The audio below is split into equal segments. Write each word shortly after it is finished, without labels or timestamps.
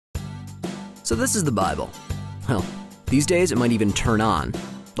So this is the Bible. Well, these days it might even turn on,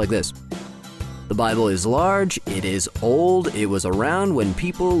 like this. The Bible is large, it is old, it was around when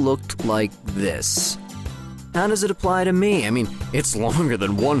people looked like this. How does it apply to me? I mean, it's longer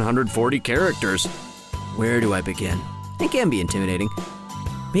than 140 characters. Where do I begin? It can be intimidating.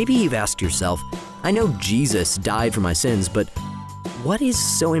 Maybe you've asked yourself, I know Jesus died for my sins, but what is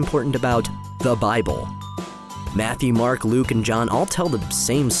so important about the Bible? Matthew, Mark, Luke, and John all tell the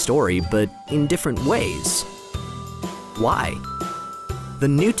same story, but in different ways. Why? The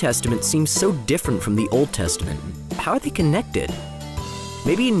New Testament seems so different from the Old Testament. How are they connected?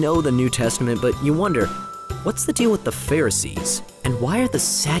 Maybe you know the New Testament, but you wonder, what's the deal with the Pharisees? And why are the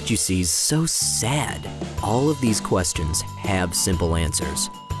Sadducees so sad? All of these questions have simple answers.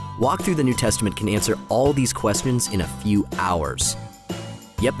 Walk Through the New Testament can answer all these questions in a few hours.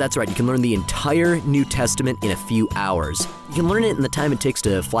 Yep, that's right, you can learn the entire New Testament in a few hours. You can learn it in the time it takes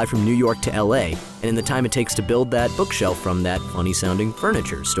to fly from New York to LA, and in the time it takes to build that bookshelf from that funny-sounding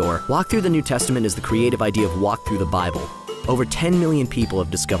furniture store. Walk Through the New Testament is the creative idea of Walk Through the Bible. Over 10 million people have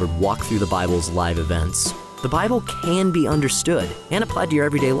discovered Walk Through the Bible's live events. The Bible can be understood and applied to your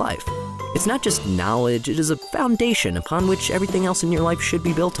everyday life. It's not just knowledge, it is a foundation upon which everything else in your life should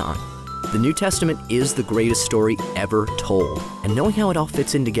be built on. The New Testament is the greatest story ever told, and knowing how it all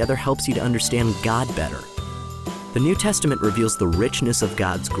fits in together helps you to understand God better. The New Testament reveals the richness of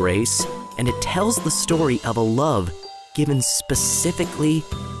God's grace, and it tells the story of a love given specifically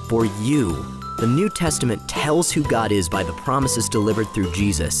for you. The New Testament tells who God is by the promises delivered through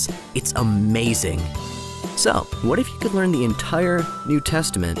Jesus. It's amazing. So, what if you could learn the entire New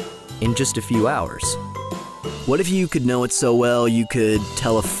Testament in just a few hours? What if you could know it so well you could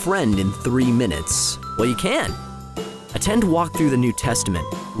tell a friend in 3 minutes? Well, you can. Attend Walk Through the New Testament.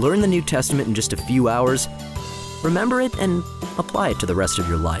 Learn the New Testament in just a few hours. Remember it and apply it to the rest of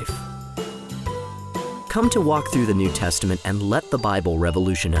your life. Come to Walk Through the New Testament and let the Bible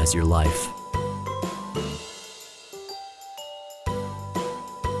revolutionize your life.